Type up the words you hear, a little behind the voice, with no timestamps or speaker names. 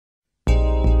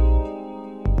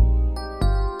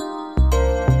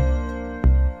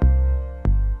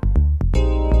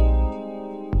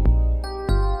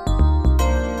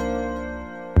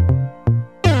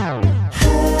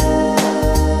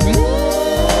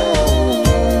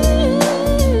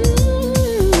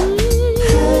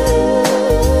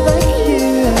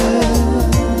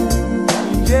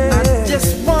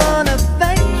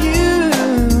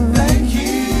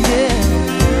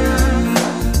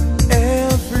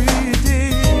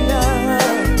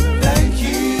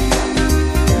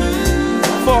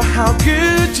how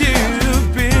good you've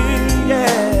been, yeah.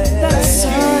 That's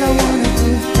all I wanna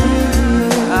do for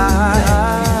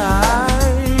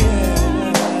you.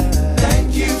 Thank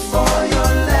you for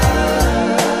your love.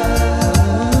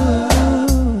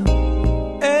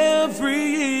 Every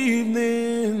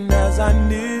evening as I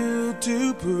kneel to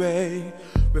pray,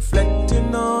 reflecting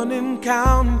on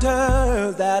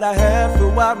encounters that I had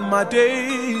throughout my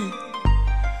day,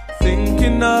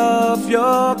 thinking of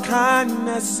your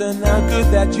kindness and how good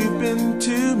that you've been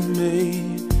to me.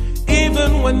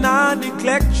 Even when I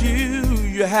neglect you,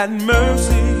 you had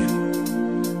mercy,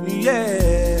 yeah.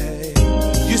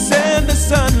 You send the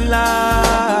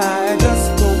sunlight just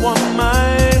to warm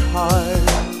my heart.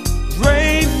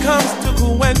 Rain comes to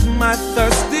quench my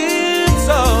thirsting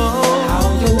soul. How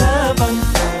your love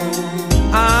unfolds.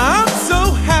 I'm so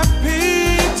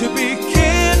happy to be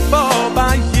cared for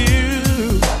by you.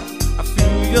 I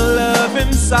feel your love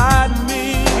inside me,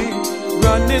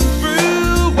 running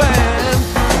through and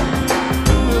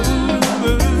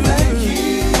through. Thank you.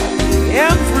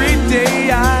 Every day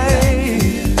I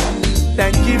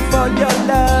thank you for your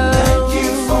love. Thank you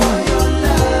for your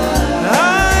love.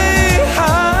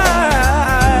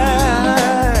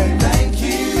 Thank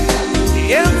you.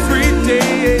 Every day.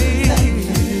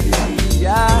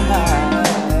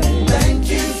 Thank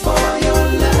you for your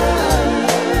love.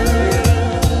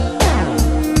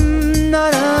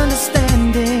 Not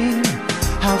understanding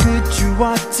how good you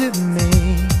are to me,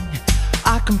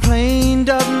 I complained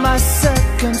of my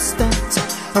circumstance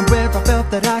and where I felt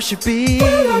that I should be.